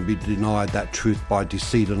always going to be denied that truth by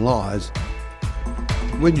deceit and lies.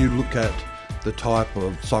 When you look at the type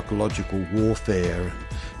of psychological warfare and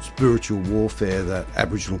spiritual warfare that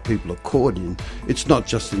Aboriginal people are caught in, it's not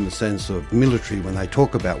just in the sense of military when they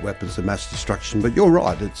talk about weapons of mass destruction, but you're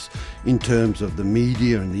right, it's in terms of the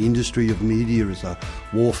media, and the industry of media is a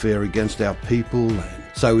warfare against our people, and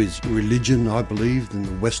so is religion, I believe, in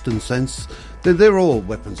the Western sense. They're all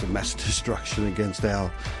weapons of mass destruction against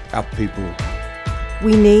our people.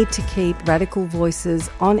 We need to keep radical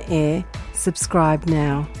voices on air. Subscribe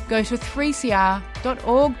now. Go to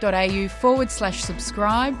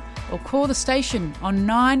 3cr.org.au/subscribe or call the station on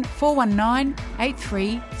 9419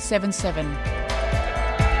 8377.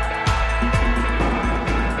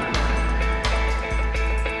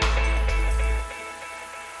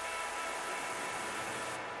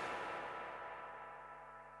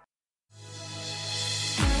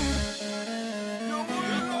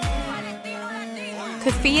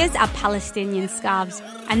 Kufiyas are Palestinian scarves,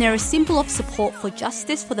 and they're a symbol of support for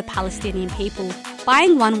justice for the Palestinian people.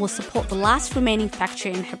 Buying one will support the last remaining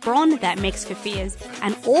factory in Hebron that makes kufiyas,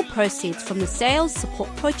 and all proceeds from the sales support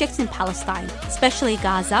projects in Palestine, especially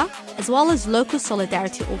Gaza, as well as local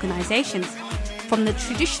solidarity organisations. From the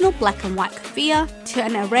traditional black and white kufiya to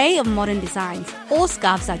an array of modern designs, all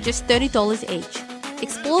scarves are just $30 each.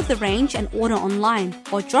 Explore the range and order online,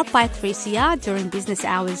 or drop by 3CR during business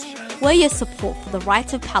hours. We're your support for the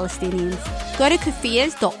rights of Palestinians. Go to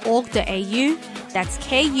kufiyas.org.au, that's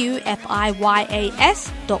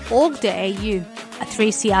KUFIYAS.org.au, a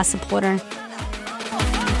 3CR supporter.